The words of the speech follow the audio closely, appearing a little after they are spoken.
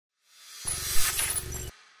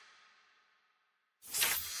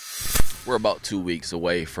We're about 2 weeks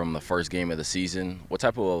away from the first game of the season. What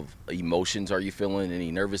type of emotions are you feeling?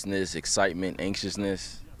 Any nervousness, excitement,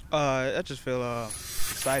 anxiousness? I just feel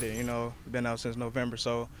excited. Been out since November,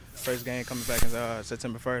 so first game coming back in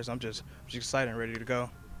September 1st. I'm just excited and ready to go.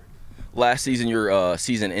 Last season, your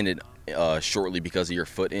season ended shortly because of your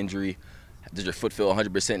foot injury. Does your foot feel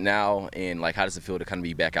 100% now? And how does it feel to kind of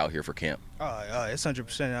be back out here for camp? It's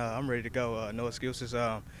 100%. I'm ready to go. No excuses.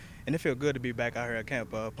 And it feels good to be back out here at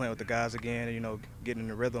camp, playing with the guys again. Getting in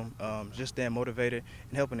the rhythm, just staying motivated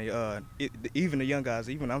and helping even the young guys.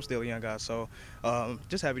 Even I'm still a young guy, so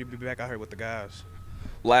just happy to be back out here with the guys.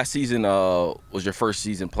 Last season was your first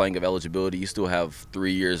season playing of eligibility. You still have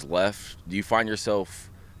 3 years left. Do you find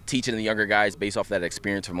yourself teaching the younger guys based off that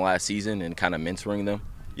experience from last season and kind of mentoring them?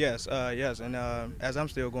 Yes. And as I'm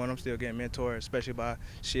still going, I'm still getting mentored, especially by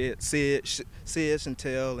Sid,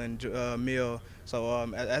 Chantel, and Mill.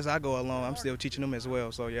 So as I go along, I'm still teaching them as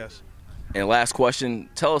well. So yes. And last question,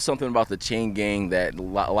 tell us something about the chain gang that a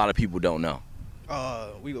lot of people don't know.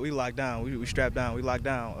 We lock down. We strap down. We lock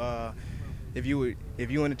down. If you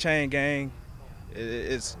in the chain gang,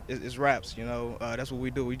 it's raps. That's what we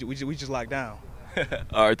do. We just lock down.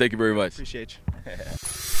 All right, thank you very much. Appreciate you.